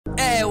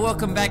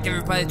welcome back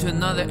everybody to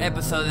another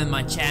episode in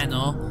my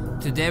channel.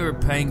 Today we're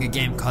playing a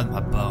game called My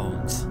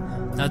Bones.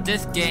 Now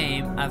this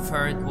game I've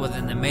heard was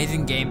an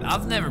amazing game.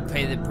 I've never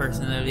played it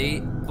personally,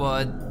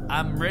 but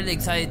I'm really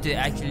excited to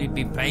actually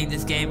be playing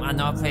this game. I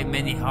know I've played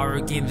many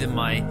horror games in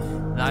my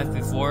life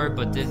before,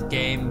 but this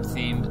game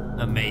seemed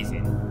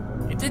amazing.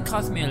 It did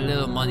cost me a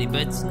little money,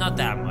 but it's not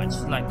that much,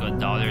 like $1,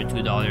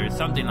 $2,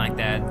 something like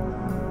that.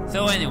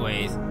 So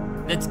anyways,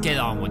 let's get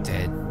on with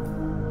it.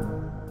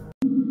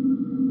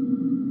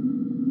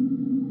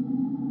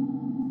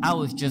 I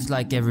was just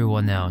like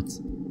everyone else.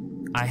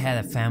 I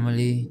had a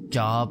family,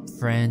 job,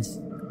 friends.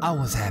 I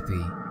was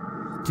happy.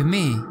 To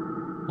me,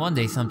 one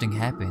day something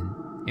happened.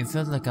 It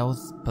felt like I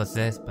was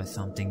possessed by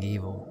something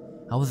evil.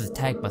 I was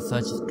attacked by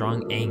such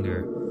strong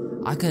anger.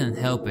 I couldn't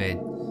help it.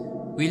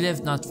 We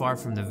lived not far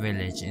from the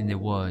village in the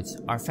woods.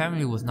 Our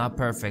family was not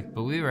perfect,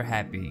 but we were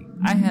happy.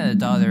 I had a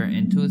daughter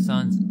and 2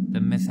 sons.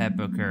 The mishap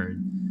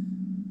occurred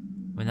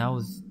when I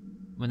was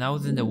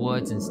in the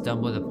woods and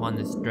stumbled upon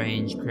a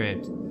strange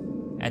crypt.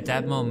 At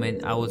that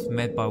moment, I was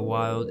met by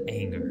wild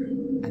anger.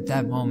 At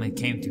that moment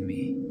came to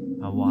me,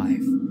 my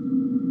wife,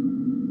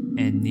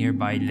 and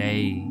nearby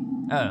lay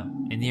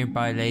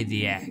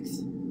the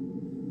axe.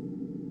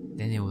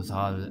 Then it was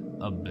all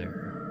a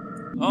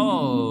blur.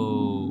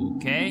 Oh,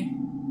 okay.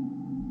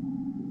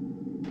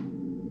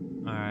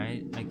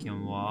 Alright, I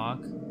can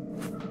walk.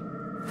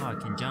 Oh, I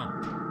can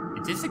jump.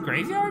 Is this a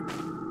graveyard?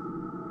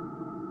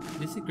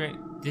 This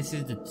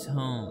is the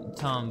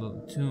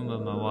tomb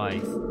of my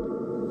wife.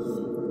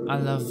 I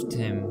loved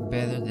him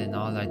better than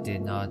all. I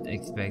did not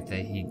expect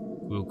that he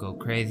would go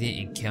crazy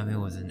and kill me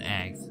with an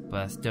axe,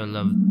 but I still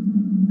loved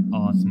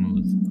all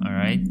smooth.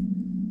 Alright.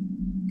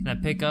 Can I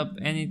pick up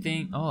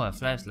anything? Oh, a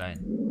flashlight.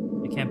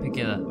 I can't pick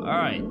it up.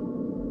 Alright.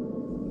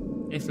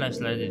 This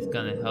flashlight is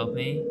gonna help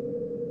me.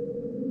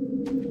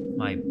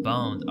 My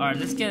bones. Alright,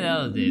 let's get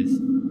out of this.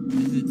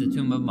 This is the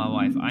tomb of my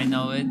wife. I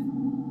know it.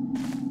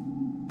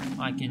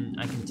 I can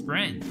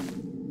sprint.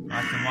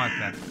 I can walk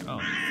back. Oh,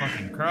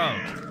 fucking crow.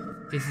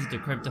 This is the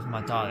crypt of my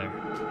daughter.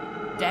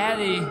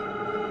 Daddy,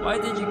 why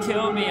did you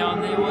kill me?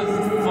 It was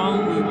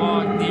fun. We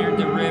walked near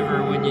the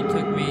river when you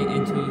took me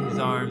into his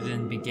arms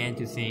and began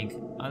to sink.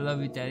 I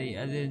love you, Daddy.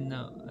 I didn't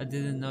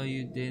know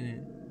you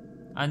didn't.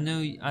 I know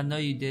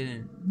you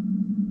didn't.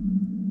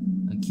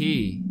 A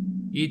key.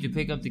 You need to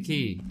pick up the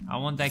key. I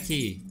want that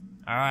key.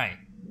 Alright,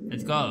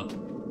 let's go.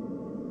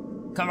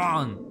 Come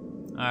on.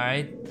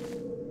 Alright.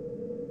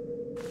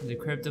 The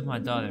crypt of my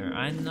daughter.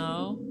 I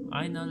know,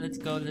 let's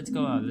go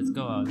out,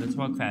 let's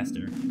walk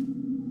faster.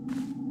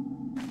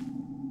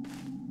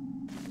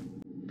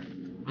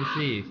 Let's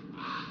leave.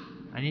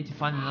 I need to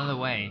find another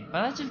way.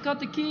 But I just got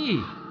the key!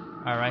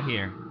 Alright, right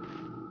here.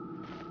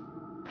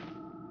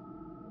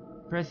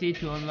 Press E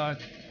to unlock.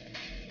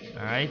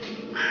 Alright. Is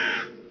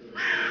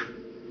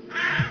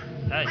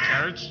that a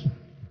church?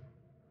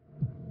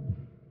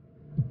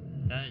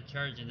 That's a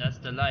church and that's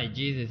the light.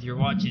 Jesus, you're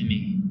watching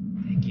me.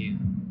 Thank you.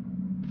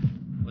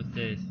 What's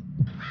this?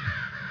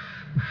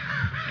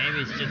 Maybe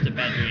it's just a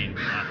bad dream.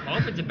 I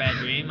hope it's a bad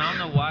dream. I don't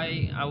know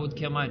why I would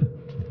kill my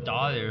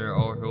daughter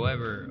or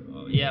whoever.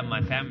 Oh, yeah,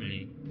 my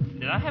family.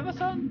 Did I have a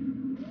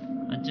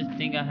son? I just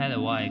think I had a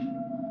wife.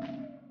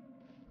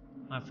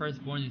 My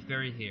firstborn is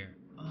buried here.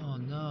 Oh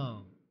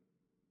no.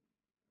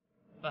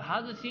 But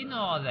how does he know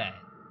all that?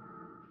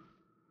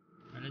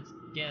 Right, let's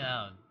get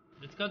out.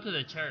 Let's go to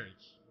the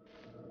church.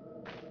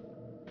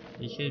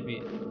 It should be.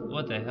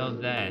 What the hell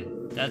is that?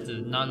 That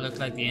does not look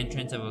like the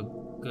entrance of a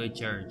good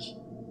church.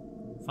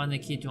 Find the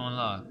key to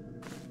unlock.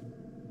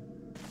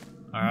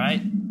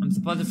 Alright, I'm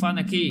supposed to find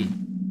the key.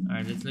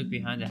 Alright, let's look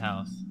behind the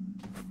house.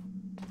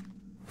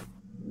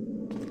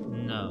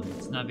 No,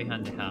 it's not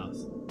behind the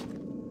house.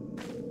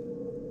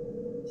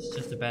 It's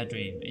just a bad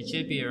dream. It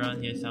should be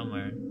around here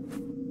somewhere.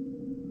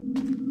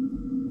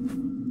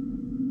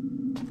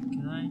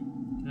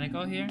 Can I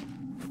go here?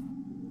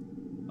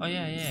 Oh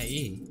yeah,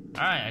 E.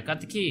 Alright, I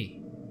got the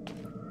key.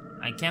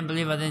 I can't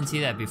believe I didn't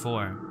see that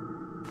before.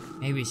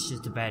 Maybe it's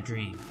just a bad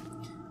dream.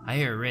 I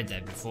heard read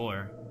that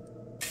before.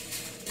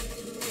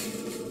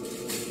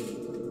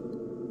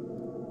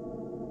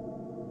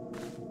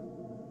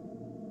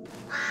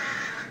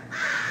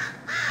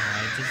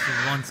 Alright, this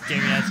is one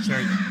scary ass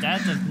church.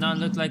 That does not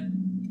look like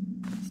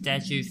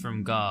statues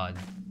from God.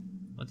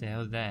 What the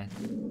hell is that?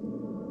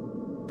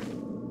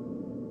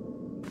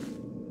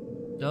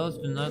 Those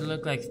do not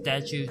look like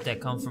statues that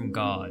come from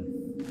God.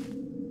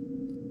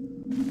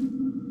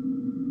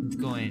 Let's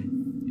go in.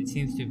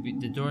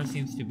 The door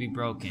seems to be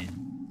broken.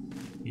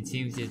 It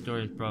seems this door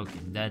is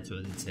broken. That's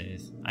what it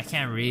says. I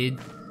can't read.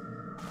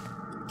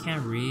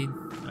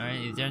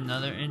 Alright, is there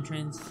another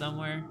entrance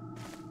somewhere?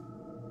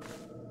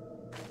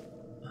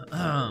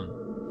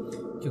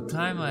 To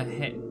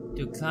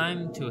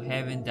climb to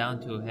heaven,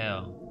 down to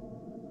hell.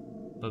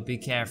 But be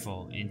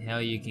careful. In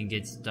hell you can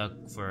get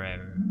stuck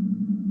forever.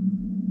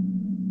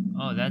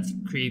 Oh, that's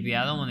creepy.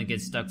 I don't want to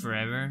get stuck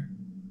forever.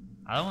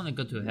 I don't want to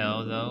go to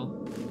hell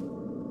though.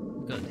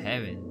 Go to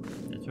heaven.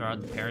 That's where all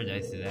the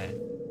paradise is at.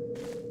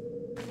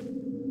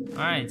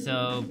 Alright,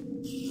 so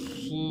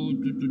How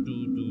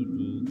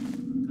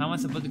am I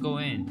supposed to go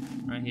in?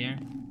 Right here?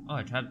 Oh,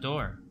 a trap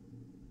door.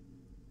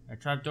 A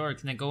trap door.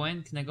 Can I go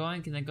in? Can I go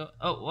in? Can I go?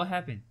 Oh, what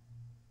happened?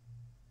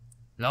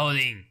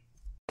 Loading.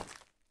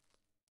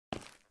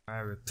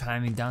 Alright, we're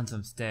climbing down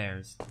some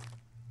stairs.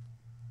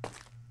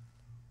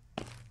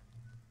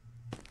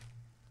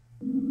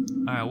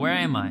 Alright, where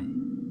am I?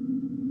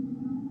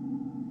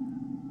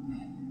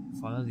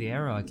 Follow the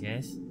arrow, I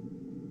guess.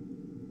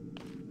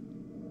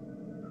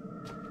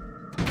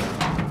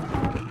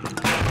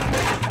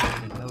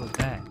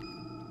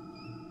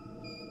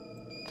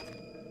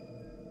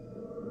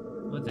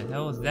 What the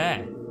hell was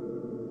that?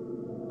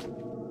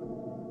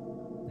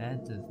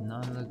 That does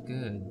not look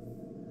good.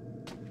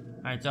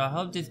 Alright, so I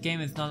hope this game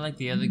is not like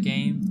the other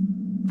game.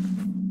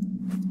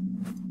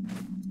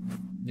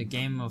 The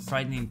game of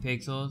Frightening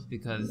Pixels,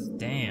 because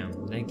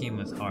damn, that game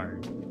was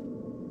hard.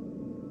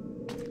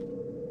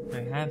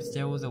 Perhaps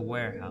there was a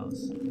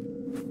warehouse.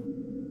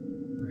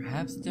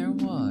 Perhaps there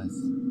was.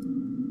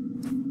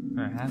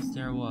 Perhaps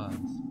there was.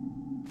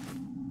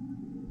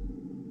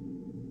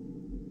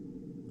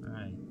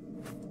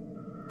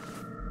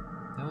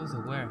 There was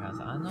a warehouse.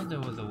 I know there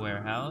was a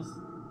warehouse.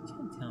 You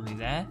can't tell me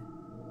that.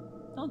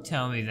 Don't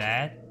tell me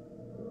that.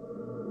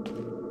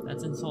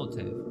 That's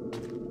insultive.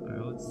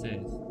 Alright, what's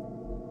this?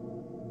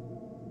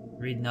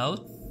 Read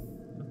note?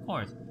 Of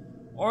course.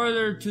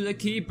 Order to the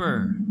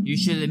keeper. You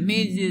should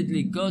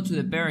immediately go to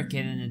the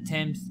barricade and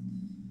attempt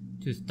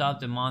to stop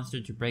the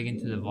monster to break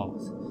into the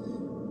vault.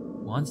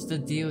 Once the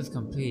deal is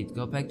complete,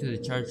 go back to the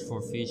church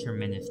for future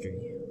ministry.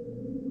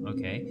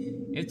 Okay.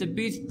 If the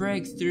beast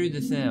breaks through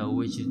the cell,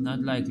 which is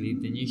not likely,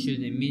 then you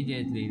should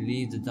immediately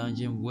leave the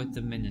dungeon with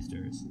the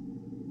ministers.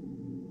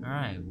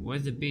 Alright,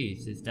 where's the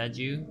beast? Is that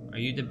you? Are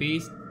you the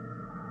beast?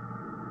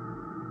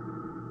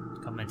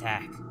 Come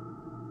attack.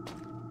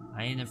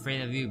 I ain't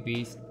afraid of you,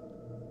 beast.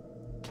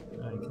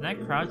 Alright, can I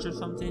crouch or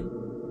something?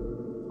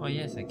 Oh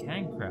yes, I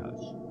can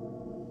crouch.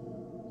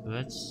 So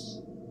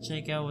let's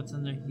check out what's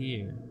under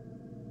here.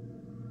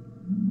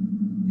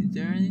 Is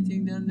there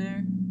anything down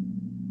there?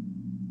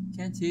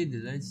 Can't see it, the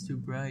light's too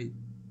bright.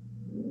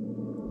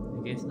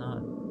 I guess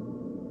not.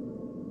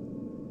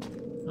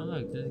 Oh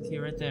look, there's a key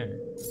right there.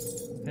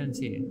 Couldn't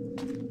see it.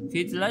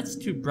 See, the light's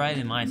too bright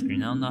in my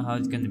screen. I don't know how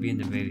it's gonna be in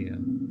the video.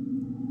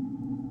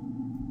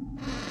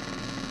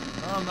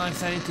 Oh, I'm not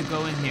excited to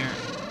go in here.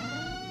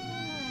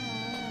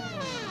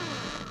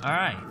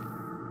 Alright.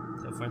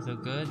 So far so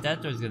good.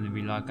 That door's gonna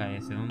be locked, I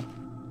assume.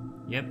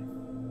 Yep.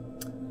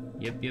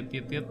 Yep.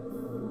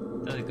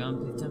 Throw the gun,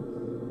 please jump.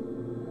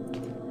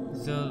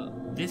 So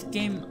this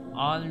game,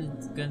 all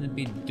it's gonna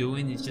be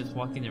doing is just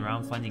walking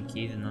around finding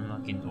keys and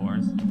unlocking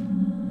doors.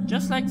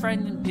 Just like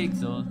Frightening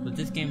Pixels, but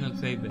this game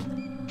looks way better.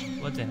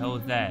 What the hell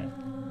was that?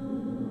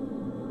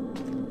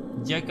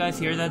 Did you guys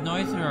hear that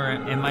noise, or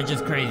am I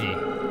just crazy?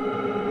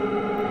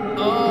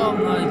 Oh,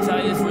 I'm not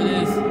excited for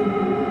this.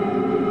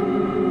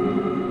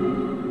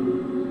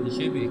 There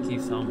should be a key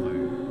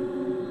somewhere.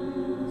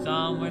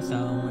 Somewhere.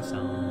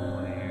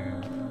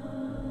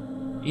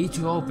 E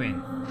to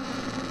open.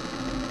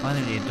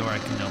 Finally a door I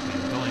can open.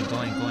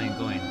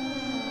 Going.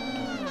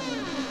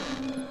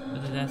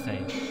 What did that say?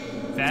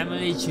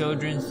 Family,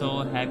 children,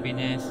 soul,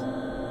 happiness,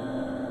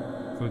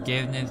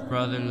 forgiveness,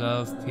 brother,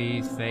 love,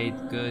 peace, faith,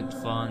 good,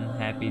 fun,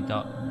 happy,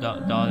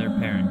 daughter,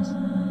 parents.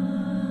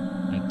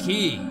 A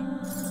key!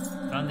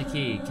 Found the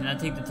key. Can I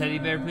take the teddy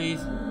bear,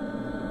 please?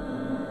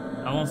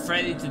 I want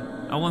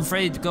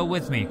Freddy to go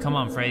with me. Come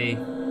on, Freddy.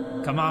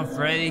 Come on,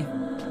 Freddy.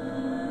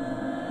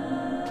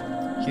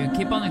 Should we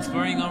keep on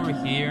exploring over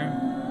here?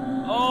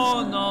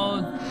 Oh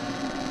no!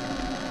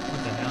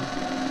 What the hell?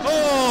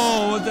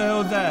 Oh! What the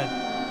hell is that?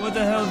 What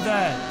the hell is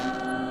that?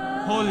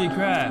 Holy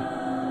crap!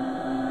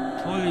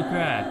 Holy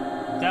crap!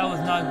 That was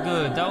not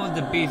good. That was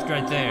the beast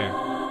right there.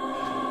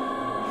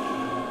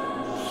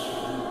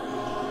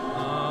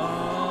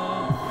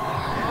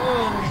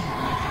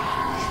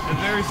 A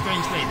very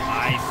strange place.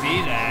 I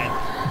see that.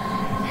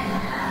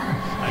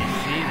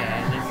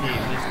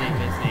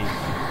 Let's see.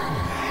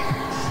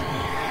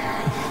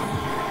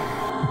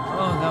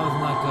 Oh, that was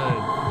not good.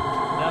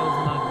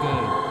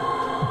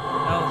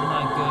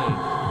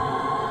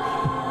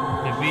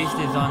 The beast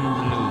is on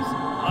the loose.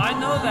 I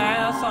know that.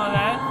 I saw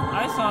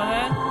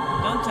that.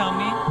 Don't tell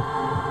me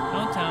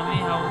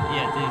how.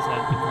 Yeah, this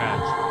has to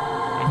crouch.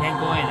 I can't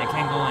go in.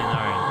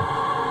 Alright.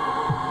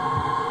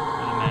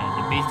 Oh man,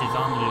 the beast is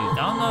on the loose.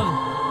 I don't know.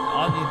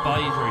 All these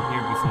bodies were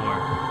here before.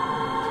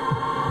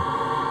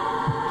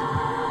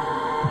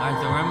 Alright,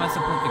 so where am I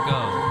supposed to go?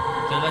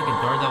 Is there like a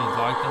door that was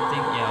locked, I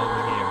think? Yeah,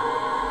 over here.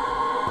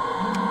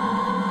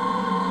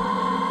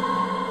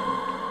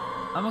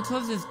 I'm gonna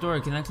close this door.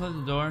 Can I close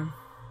the door?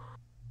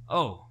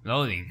 Oh,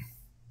 loading.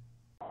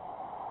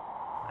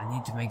 I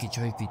need to make a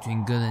choice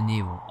between good and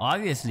evil.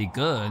 Obviously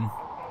good.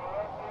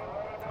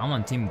 I'm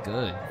on team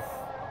good.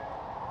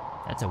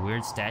 That's a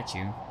weird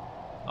statue.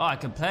 Oh, I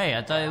can play.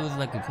 I thought it was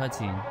like a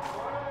cutscene.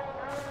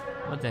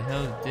 What the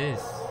hell is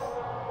this?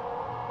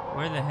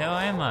 Where the hell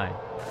am I?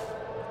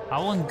 I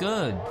want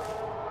good.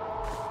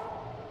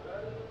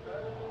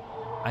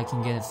 I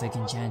can get a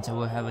second chance, I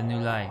will have a new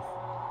life.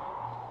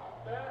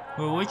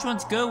 Well, which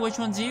one's good, which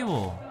one's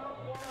evil?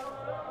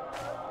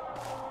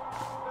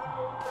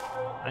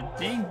 I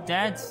think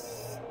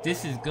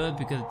this is good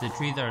because the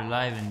trees are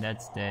alive and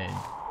that's dead.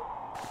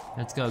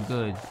 Let's go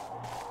good.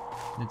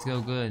 Let's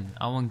go good.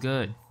 I want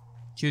good.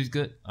 Choose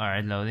good.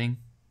 Alright, loading.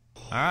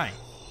 Alright,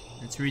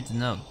 let's read the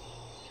note.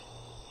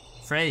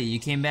 Freddy, you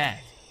came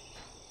back.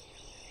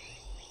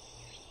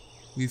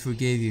 We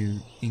forgave you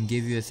and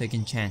gave you a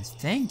second chance.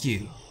 Thank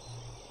you.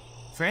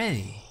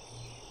 Freddy.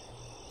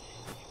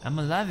 I'm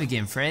alive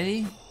again,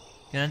 Freddy.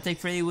 Can I take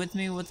Freddy with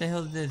me? What the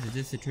hell is this? Is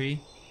this a tree?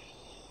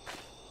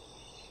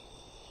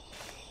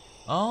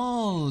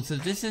 Oh, so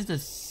this is the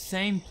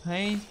same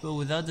place but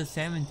without the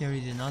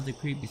cemeteries and all the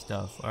creepy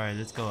stuff. Alright,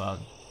 let's go out.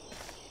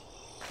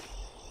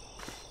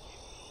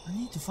 I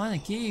need to find a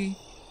key.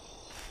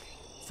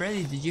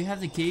 Freddy, did you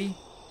have the key?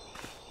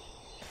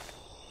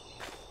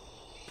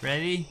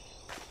 Freddy?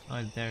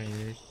 Oh, there it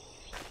is.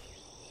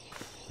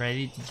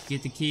 Freddy, did you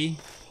get the key?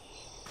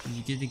 Did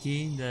you get the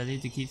key? Did I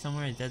leave the key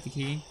somewhere? Is that the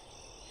key?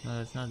 No,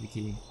 that's not the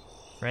key.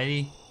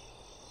 Freddy?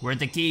 Where's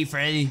the key,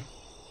 Freddy?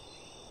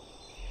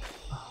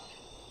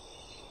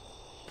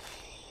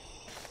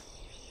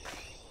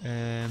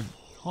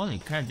 Holy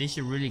crap, they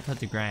should really cut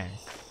the grass.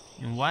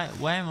 And why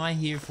am I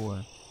here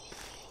for?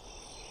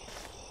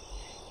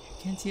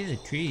 I can't see the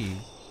trees.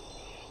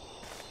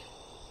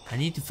 I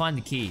need to find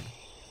the key.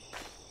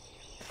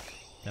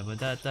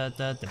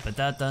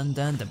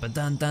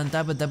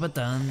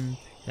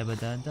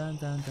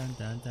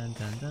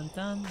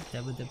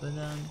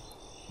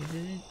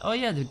 Oh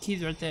yeah, the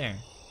key's right there.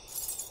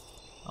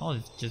 Oh,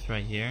 it's just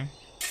right here.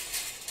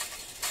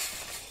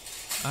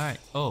 Alright,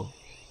 oh.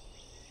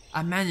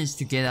 I managed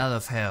to get out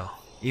of hell.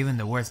 Even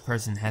the worst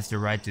person has the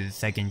right to the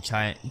second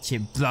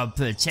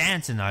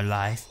chance in our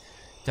life.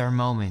 There are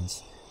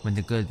moments when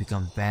the good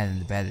becomes bad and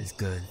the bad is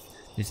good.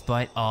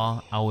 Despite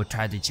all, I will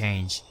try to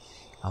change.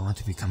 I want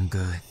to become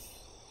good.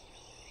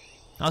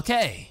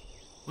 Okay,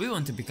 we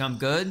want to become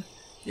good.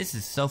 This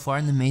is so far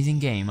an amazing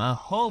game. I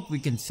hope we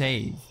can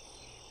save.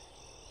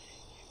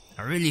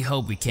 I really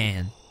hope we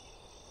can.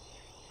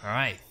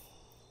 Alright,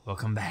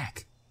 welcome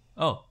back.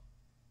 Oh,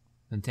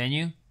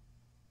 continue?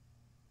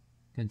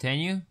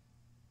 Continue?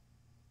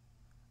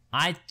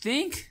 I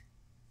think...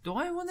 Do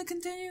I want to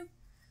continue?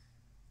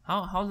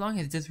 How long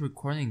has this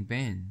recording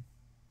been?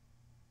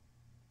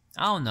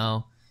 I don't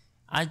know.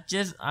 I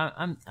guess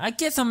I'm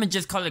gonna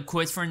just call it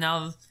quits for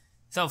now.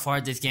 So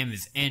far this game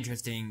is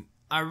interesting.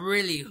 I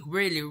really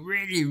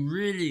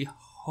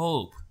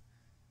hope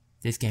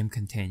this game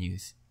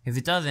continues. If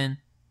it doesn't,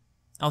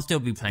 I'll still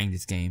be playing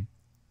this game.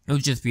 It'll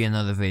just be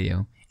another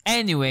video.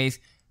 Anyways,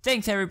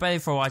 thanks everybody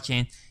for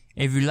watching.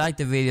 If you liked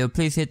the video,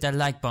 please hit that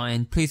like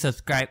button. Please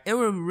subscribe. It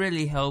will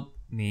really help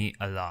me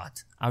a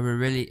lot. I will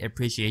really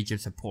appreciate your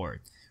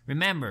support.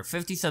 Remember,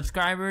 50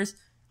 subscribers,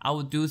 I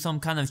will do some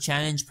kind of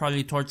challenge,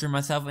 probably torture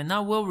myself, and I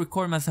will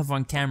record myself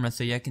on camera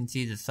so y'all can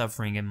see the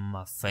suffering in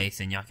my face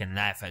and y'all can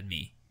laugh at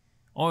me.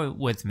 Or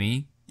with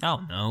me. I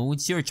don't know,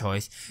 it's your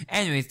choice.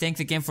 Anyways, thanks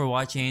again for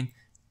watching.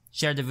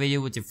 Share the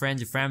video with your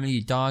friends, your family,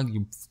 your dog,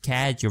 your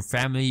cat, your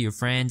family, your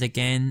friends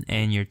again,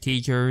 and your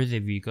teachers.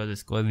 If you go to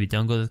school, if you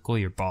don't go to school,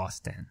 your boss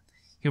then.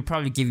 He'll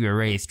probably give you a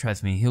raise,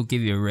 trust me. He'll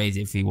give you a raise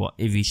if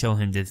you show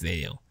him this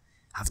video.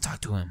 I've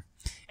talked to him.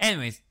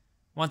 Anyways,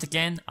 once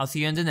again, I'll see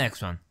you in the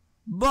next one.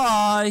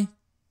 Bye!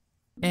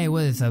 Hey,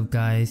 what is up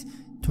guys?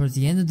 Towards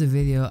the end of the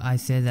video, I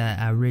said that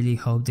I really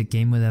hope the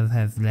game would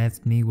have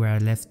left me where I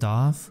left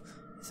off.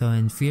 So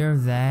in fear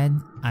of that,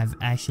 I've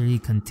actually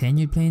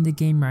continued playing the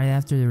game right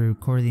after the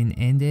recording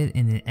ended,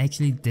 and it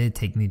actually did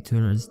take me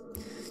towards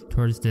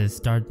the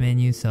start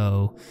menu.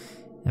 So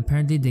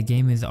apparently the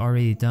game is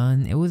already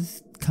done. It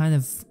was kind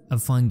of a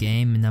fun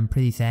game, and I'm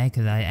pretty sad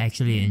because I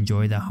actually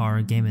enjoyed the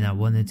horror game and I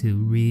wanted to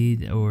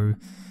read or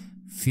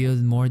feel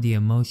more the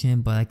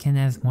emotion, but I can't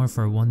ask more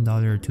for a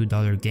 $1 or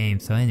 $2 game.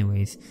 So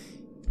anyways,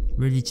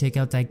 really check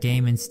out that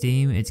game in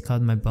Steam. It's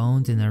called My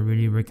Bones and I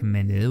really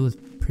recommend it. It was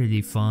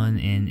pretty fun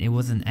and it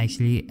wasn't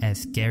actually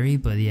as scary,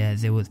 but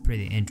yes, it was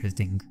pretty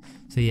interesting.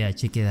 So yeah,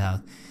 check it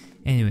out.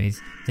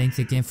 Anyways, thanks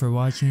again for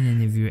watching,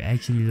 and if you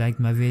actually liked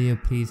my video,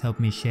 please help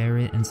me share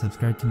it and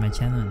subscribe to my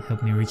channel and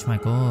help me reach my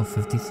goal of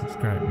 50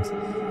 subscribers.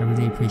 I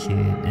really appreciate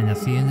it, and I'll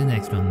see you in the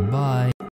next one. Bye!